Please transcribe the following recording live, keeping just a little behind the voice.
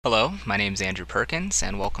Hello, my name is Andrew Perkins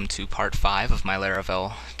and welcome to part 5 of my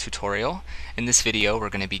Laravel tutorial. In this video we're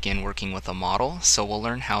going to begin working with a model, so we'll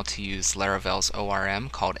learn how to use Laravel's ORM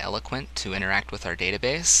called Eloquent to interact with our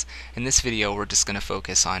database. In this video we're just going to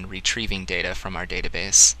focus on retrieving data from our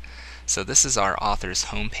database. So this is our author's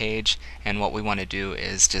homepage, and what we want to do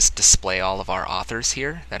is just display all of our authors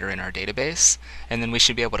here that are in our database, and then we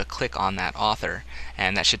should be able to click on that author,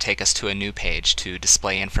 and that should take us to a new page to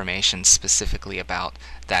display information specifically about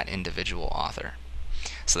that individual author.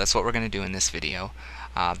 So that's what we're going to do in this video.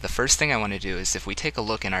 The first thing I want to do is, if we take a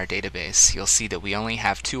look in our database, you'll see that we only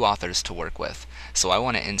have 2 authors to work with. So I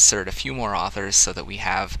want to insert a few more authors so that we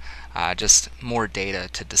have just more data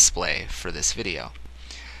to display for this video.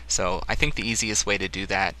 So I think the easiest way to do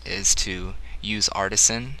that is to use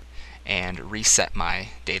Artisan and reset my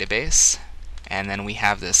database, and then we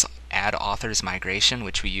have this add authors migration,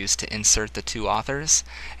 which we use to insert the 2 authors,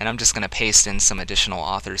 and I'm just going to paste in some additional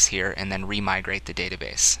authors here and then remigrate the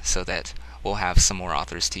database so that we'll have some more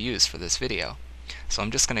authors to use for this video. So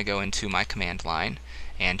I'm just going to go into my command line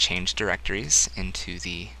and change directories into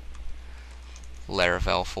the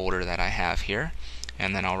Laravel folder that I have here,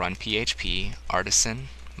 and then I'll run php artisan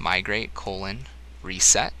migrate :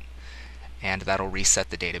 reset, and that'll reset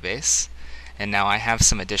the database. And now I have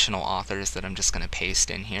some additional authors that I'm just going to paste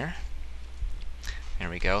in here. There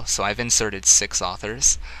we go. So I've inserted 6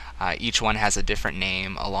 authors. Each one has a different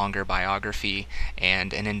name, a longer biography,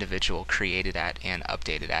 and an individual created at and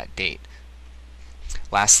updated at date.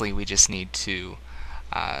 Lastly, we just need to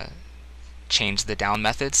change the down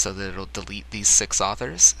method so that it'll delete these 6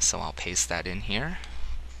 authors. So I'll paste that in here.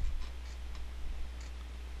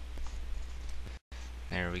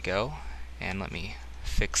 There we go. And let me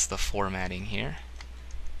fix the formatting here.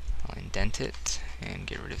 I'll indent it and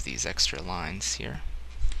get rid of these extra lines here.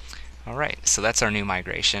 Alright, so that's our new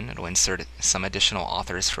migration. It'll insert some additional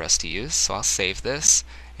authors for us to use. So I'll save this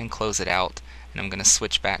and close it out, and I'm going to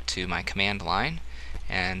switch back to my command line,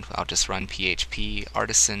 and I'll just run php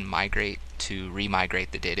artisan migrate to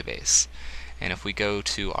remigrate the database. And if we go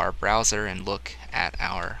to our browser and look at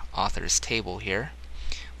our authors table here,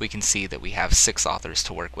 we can see that we have 6 authors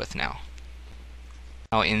to work with now.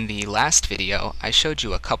 Now, in the last video, I showed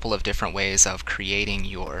you a couple of different ways of creating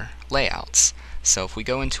your layouts. So if we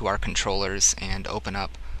go into our controllers and open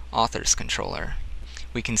up Authors Controller,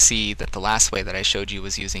 we can see that the last way that I showed you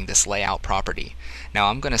was using this layout property. Now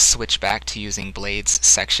I'm going to switch back to using Blades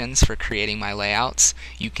sections for creating my layouts.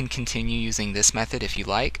 You can continue using this method if you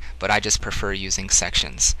like, but I just prefer using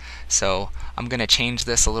sections. So I'm going to change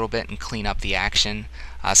this a little bit and clean up the action.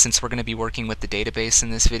 Since we're going to be working with the database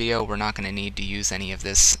in this video, we're not going to need to use any of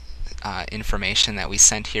this information that we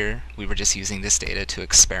sent here. We were just using this data to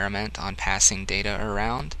experiment on passing data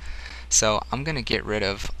around. So I'm going to get rid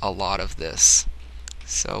of a lot of this.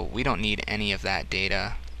 So we don't need any of that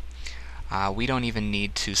data. We don't even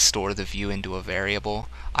need to store the view into a variable.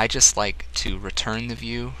 I just like to return the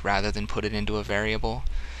view rather than put it into a variable.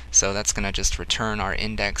 So that's going to just return our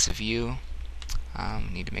index view.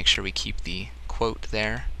 Need to make sure we keep the quote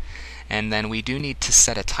there. And then we do need to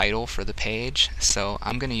set a title for the page. So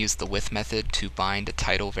I'm going to use the with method to bind a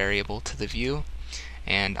title variable to the view.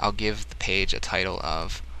 And I'll give the page a title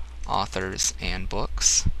of Authors and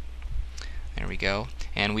Books. There we go.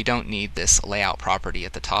 And we don't need this layout property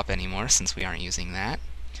at the top anymore since we aren't using that.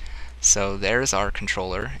 So there's our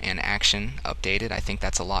controller and action updated. I think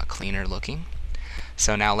that's a lot cleaner looking.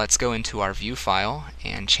 So now let's go into our view file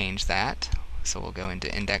and change that. So we'll go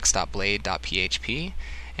into index.blade.php,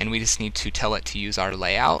 and we just need to tell it to use our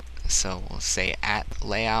layout. So we'll say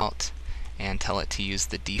 @layout and tell it to use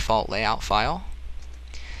the default layout file.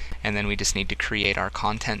 And then we just need to create our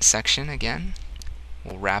content section again.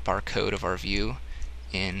 We'll wrap our code of our view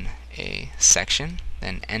in a section,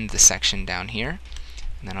 then end the section down here,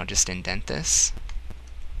 and then I'll just indent this.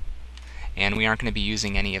 And we aren't going to be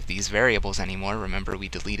using any of these variables anymore. Remember, we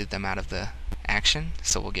deleted them out of the action,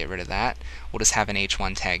 so we'll get rid of that. We'll just have an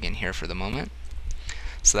h1 tag in here for the moment.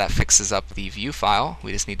 So that fixes up the view file.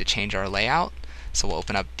 We just need to change our layout. So we'll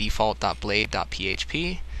open up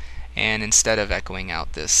default.blade.php, and instead of echoing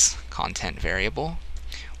out this content variable,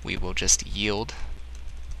 we will just yield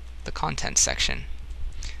the content section.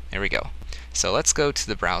 There we go. So let's go to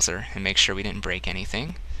the browser and make sure we didn't break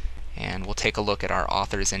anything, and we'll take a look at our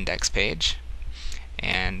authors index page.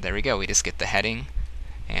 And there we go. We just get the heading,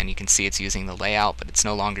 and you can see it's using the layout, but it's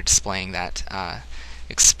no longer displaying that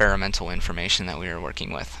experimental information that we were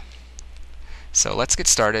working with. So let's get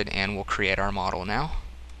started and we'll create our model now.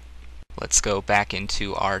 Let's go back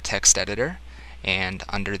into our text editor, and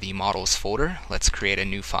under the models folder, let's create a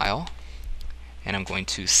new file. and I'm going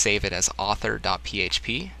to save it as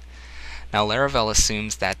author.php. Now Laravel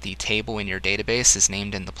assumes that the table in your database is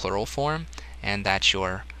named in the plural form and that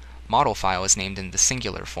your model file is named in the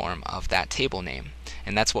singular form of that table name.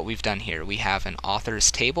 And that's what we've done here. We have an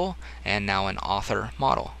authors table and now an author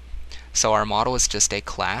model. So our model is just a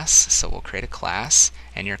class, so we'll create a class,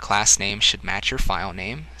 and your class name should match your file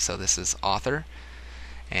name. So this is author,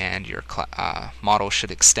 and your model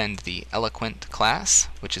should extend the Eloquent class,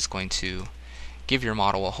 which is going to give your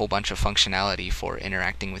model a whole bunch of functionality for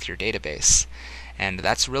interacting with your database. And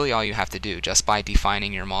that's really all you have to do. Just by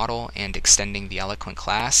defining your model and extending the Eloquent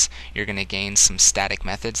class, you're going to gain some static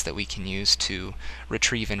methods that we can use to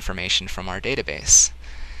retrieve information from our database.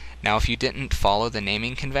 Now if you didn't follow the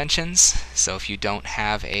naming conventions, so if you don't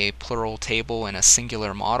have a plural table and a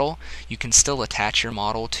singular model, you can still attach your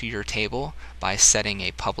model to your table by setting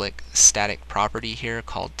a public static property here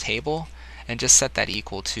called table, and just set that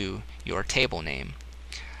equal to your table name.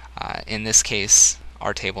 In this case,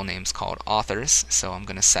 our table name is called authors, so I'm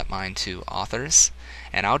going to set mine to authors,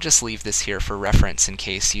 and I'll just leave this here for reference in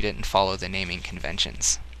case you didn't follow the naming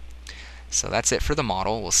conventions. So that's it for the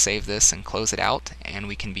model. We'll save this and close it out, and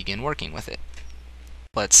we can begin working with it.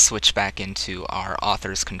 Let's switch back into our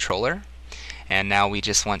authors controller, and now we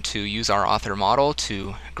just want to use our author model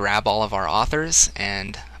to grab all of our authors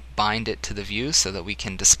and bind it to the view so that we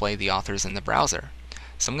can display the authors in the browser.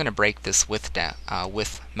 So I'm going to break this with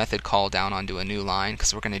method call down onto a new line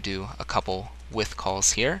because we're going to do a couple with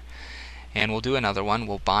calls here, and we'll do another one.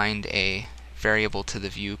 We'll bind a variable to the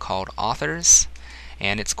view called authors,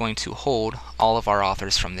 and it's going to hold all of our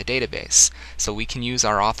authors from the database. So we can use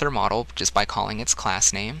our author model just by calling its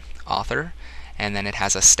class name, author, and then it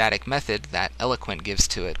has a static method that Eloquent gives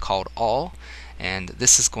to it called all, and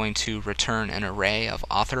this is going to return an array of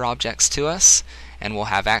author objects to us, and we'll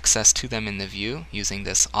have access to them in the view using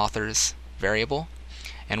this authors variable,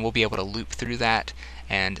 and we'll be able to loop through that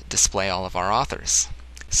and display all of our authors.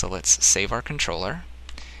 So let's save our controller,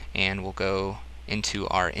 and we'll go into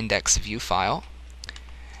our index view file,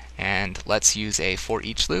 and let's use a for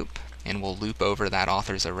each loop, and we'll loop over that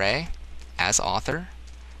authors array as author,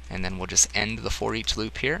 and then we'll just end the for each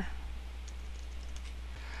loop here.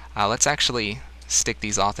 Let's actually stick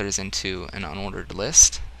these authors into an unordered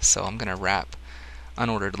list, so I'm going to wrap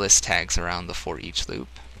unordered list tags around the for each loop.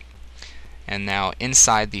 And now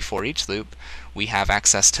inside the for each loop we have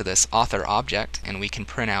access to this author object, and we can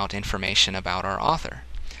print out information about our author.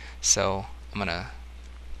 So I'm going to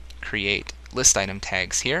create list item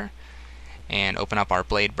tags here and open up our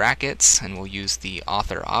blade brackets, and we'll use the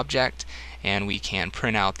author object, and we can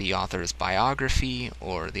print out the author's biography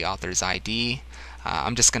or the author's ID.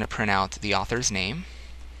 I'm just going to print out the author's name.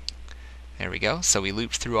 There we go. So we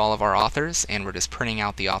looped through all of our authors, and we're just printing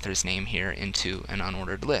out the author's name here into an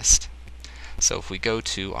unordered list. So if we go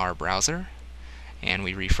to our browser and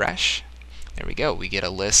we refresh, there we go. We get a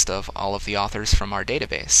list of all of the authors from our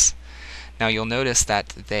database. Now you'll notice that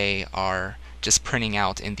they are just printing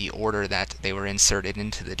out in the order that they were inserted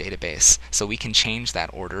into the database. So we can change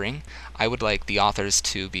that ordering. I would like the authors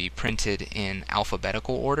to be printed in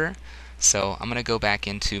alphabetical order. So I'm going to go back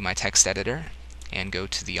into my text editor and go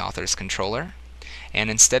to the authors controller.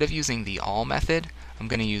 And instead of using the all method, I'm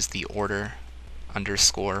going to use the order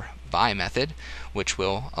underscore by method, which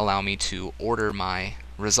will allow me to order my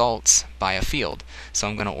results by a field. So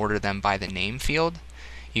I'm going to order them by the name field.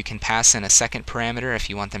 You can pass in a second parameter if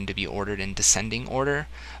you want them to be ordered in descending order,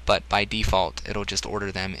 but by default it'll just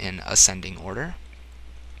order them in ascending order.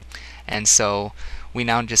 And so we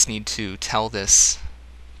now just need to tell this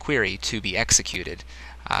query to be executed.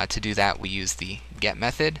 To do that we use the get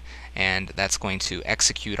method, and that's going to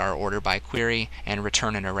execute our order by query and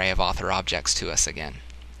return an array of author objects to us again.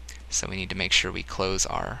 So we need to make sure we close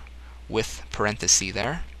our with parenthesis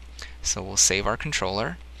there. So we'll save our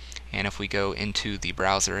controller, and if we go into the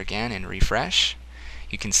browser again and refresh,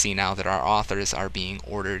 you can see now that our authors are being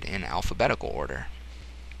ordered in alphabetical order.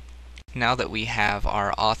 Now that we have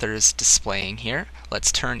our authors displaying here,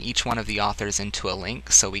 let's turn each one of the authors into a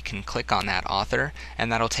link so we can click on that author,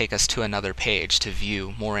 and that'll take us to another page to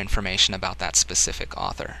view more information about that specific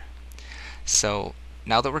author. So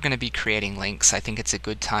now that we're going to be creating links, I think it's a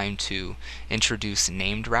good time to introduce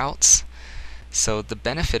named routes. So the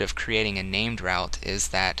benefit of creating a named route is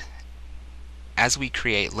that as we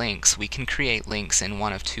create links, we can create links in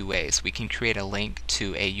one of two ways. We can create a link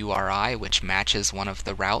to a URI which matches one of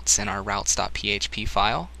the routes in our routes.php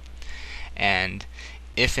file, and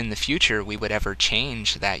if in the future we would ever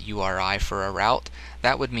change that URI for a route,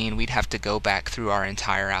 that would mean we'd have to go back through our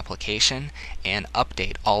entire application and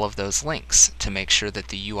update all of those links to make sure that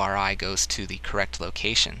the URI goes to the correct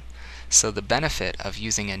location. So the benefit of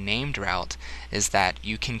using a named route is that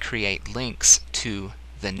you can create links to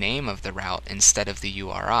the name of the route instead of the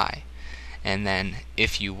URI. And then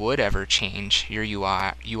if you would ever change your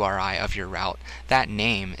URI of your route, that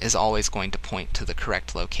name is always going to point to the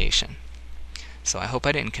correct location. So I hope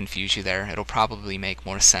I didn't confuse you there. It'll probably make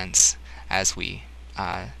more sense as we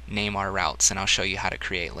name our routes, and I'll show you how to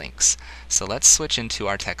create links. So let's switch into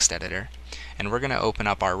our text editor, and we're going to open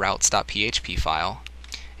up our routes.php file.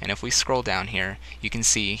 And if we scroll down here, you can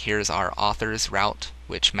see here's our author's route,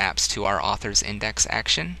 which maps to our author's index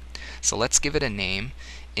action. So let's give it a name.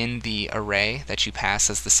 In the array that you pass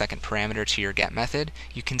as the second parameter to your get method,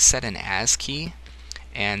 you can set an as key,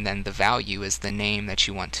 and then the value is the name that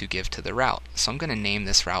you want to give to the route. So I'm going to name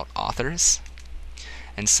this route authors.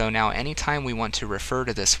 And so now anytime we want to refer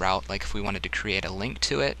to this route, like if we wanted to create a link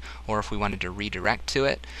to it or if we wanted to redirect to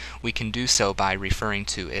it, we can do so by referring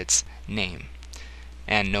to its name.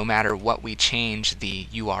 And no matter what we change the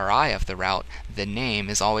URI of the route, the name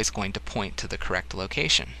is always going to point to the correct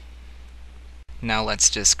location. Now let's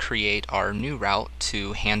just create our new route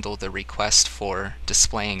to handle the request for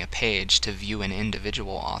displaying a page to view an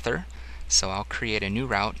individual author. So I'll create a new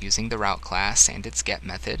route using the route class and its get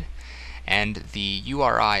method. And the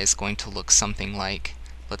URI is going to look something like,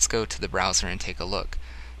 let's go to the browser and take a look.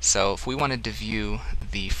 So if we wanted to view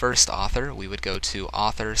the first author, we would go to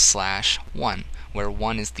author/1, where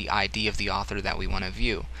 1 is the ID of the author that we want to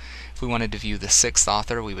view. If we wanted to view the sixth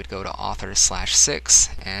author, we would go to author/6,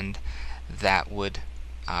 and that would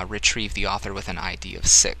retrieve the author with an ID of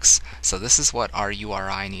 6. So this is what our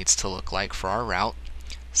URI needs to look like for our route.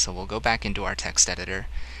 So we'll go back into our text editor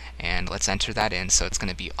and let's enter that in. So it's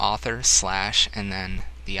going to be author/ and then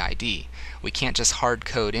the ID. We can't just hard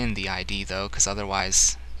code in the ID though, because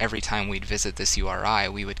otherwise every time we'd visit this URI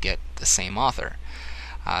we would get the same author.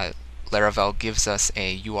 Laravel gives us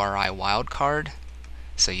a URI wildcard.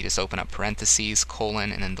 So you just open up parentheses,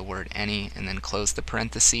 colon, and then the word any, and then close the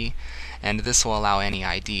parenthesis, and this will allow any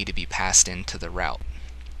ID to be passed into the route.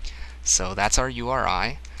 So that's our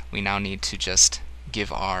URI. We now need to just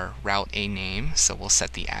give our route a name, so we'll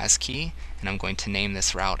set the as key, and I'm going to name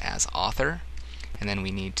this route as author, and then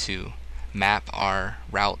we need to map our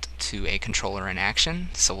route to a controller in action,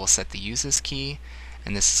 so we'll set the uses key,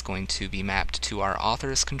 and this is going to be mapped to our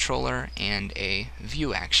author's controller and a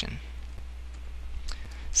view action.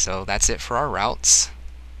 So that's it for our routes.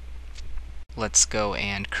 Let's go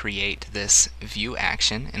and create this view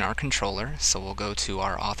action in our controller. So we'll go to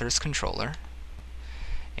our author's controller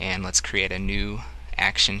and let's create a new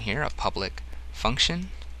action here, a public function,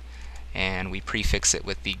 and we prefix it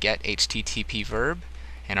with the get HTTP verb,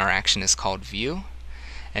 and our action is called view.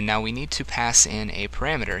 And now we need to pass in a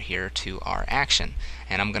parameter here to our action,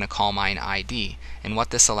 and I'm going to call mine ID, and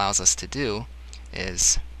what this allows us to do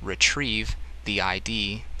is retrieve the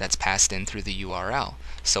ID that's passed in through the URL.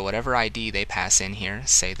 So whatever ID they pass in here,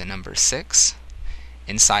 say the number 6,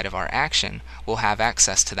 inside of our action we'll have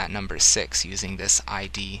access to that number 6 using this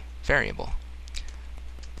ID variable.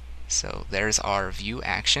 So there's our view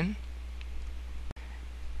action,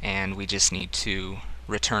 and we just need to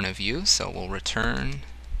return a view, so we'll return,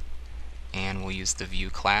 and we'll use the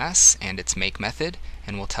view class and its make method,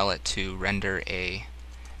 and we'll tell it to render a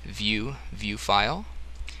view file.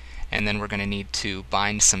 And then we're going to need to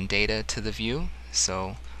bind some data to the view,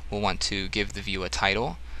 so we'll want to give the view a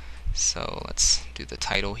title. So let's do the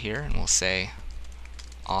title here, and we'll say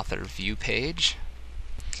author view page.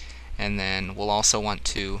 And then we'll also want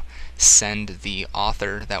to send the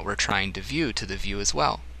author that we're trying to view to the view as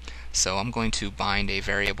well. So I'm going to bind a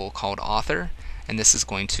variable called author, and this is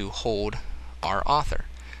going to hold our author.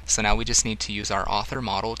 So now we just need to use our author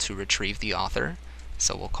model to retrieve the author.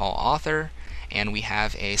 So we'll call author, and we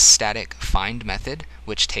have a static find method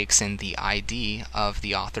which takes in the ID of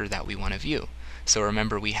the author that we want to view. So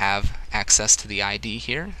remember, we have access to the ID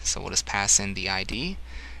here, so we'll just pass in the ID,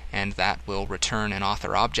 and that will return an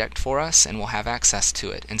author object for us, and we'll have access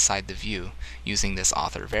to it inside the view using this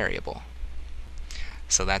author variable.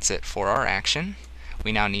 So that's it for our action.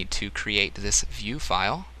 We now need to create this view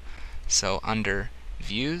file. So under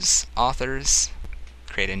views, authors,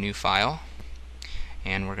 create a new file,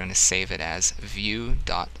 and we're going to save it as view.blade.php.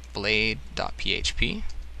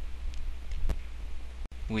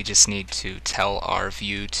 We just need to tell our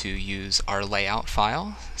view to use our layout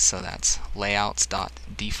file, so that's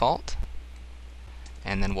layouts.default,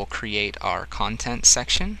 and then we'll create our content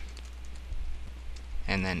section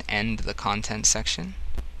and then end the content section.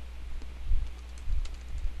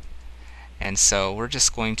 And so we're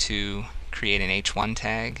just going to create an h1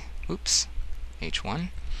 tag, H1,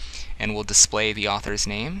 and we'll display the author's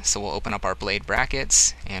name. So we'll open up our blade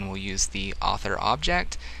brackets and we'll use the author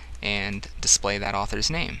object and display that author's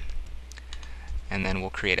name. And then we'll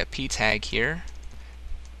create a p tag here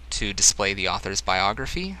to display the author's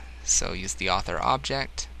biography. So use the author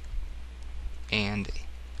object and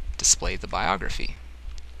display the biography.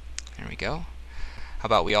 There we go. How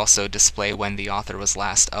about we also display when the author was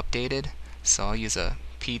last updated? So I'll use a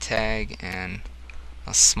p tag and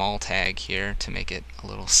a small tag here to make it a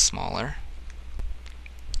little smaller.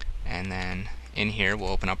 And then in here we'll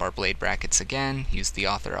open up our blade brackets again, use the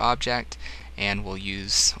author object, and we'll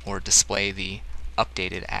use or display the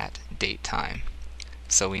updated at date time,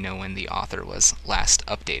 so we know when the author was last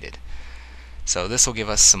updated. So this will give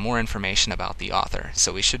us some more information about the author.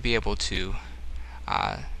 So we should be able to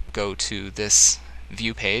go to this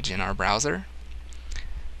view page in our browser.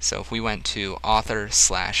 So if we went to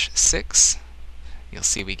author/6, you'll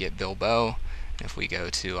see we get Bilbo. If we go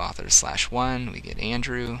to author/1, we get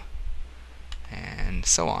Andrew, and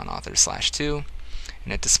so on, author/2,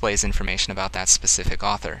 and it displays information about that specific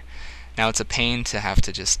author. Now it's a pain to have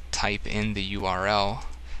to just type in the URL,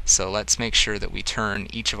 so let's make sure that we turn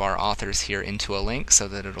each of our authors here into a link so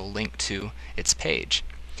that it'll link to its page.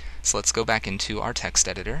 So let's go back into our text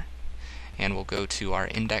editor, and we'll go to our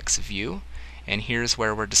index view, and here's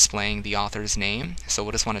where we're displaying the author's name, so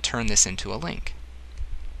we'll just want to turn this into a link.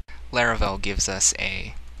 Laravel gives us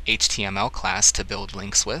a HTML class to build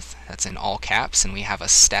links with. That's in all caps, and we have a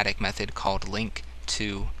static method called link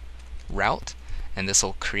to route, and this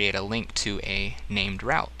will create a link to a named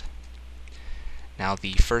route. Now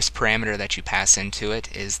the first parameter that you pass into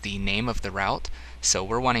it is the name of the route, so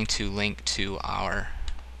we're wanting to link to our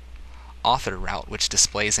author route, which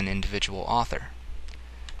displays an individual author.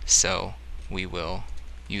 So we will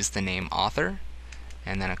use the name author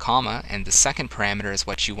and then a comma, and the second parameter is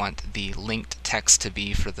what you want the linked text to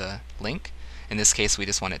be for the link. In this case we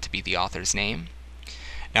just want it to be the author's name.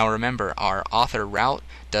 Now remember, our author route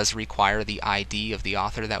does require the ID of the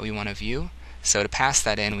author that we want to view, so to pass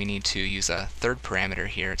that in we need to use a third parameter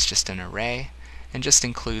here. It's just an array, and just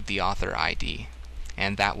include the author ID,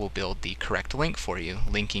 and that will build the correct link for you,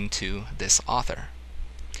 linking to this author.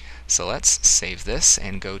 So let's save this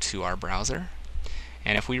and go to our browser.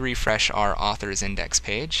 And if we refresh our author's index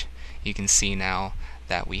page, you can see now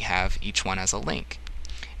that we have each one as a link.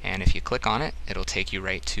 And if you click on it, it'll take you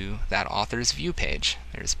right to that author's view page.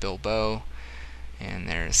 There's Bilbo, and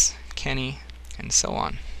there's Kenny, and so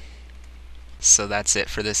on. So that's it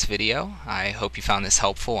for this video. I hope you found this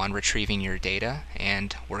helpful on retrieving your data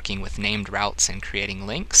and working with named routes and creating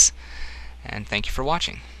links. And thank you for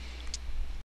watching.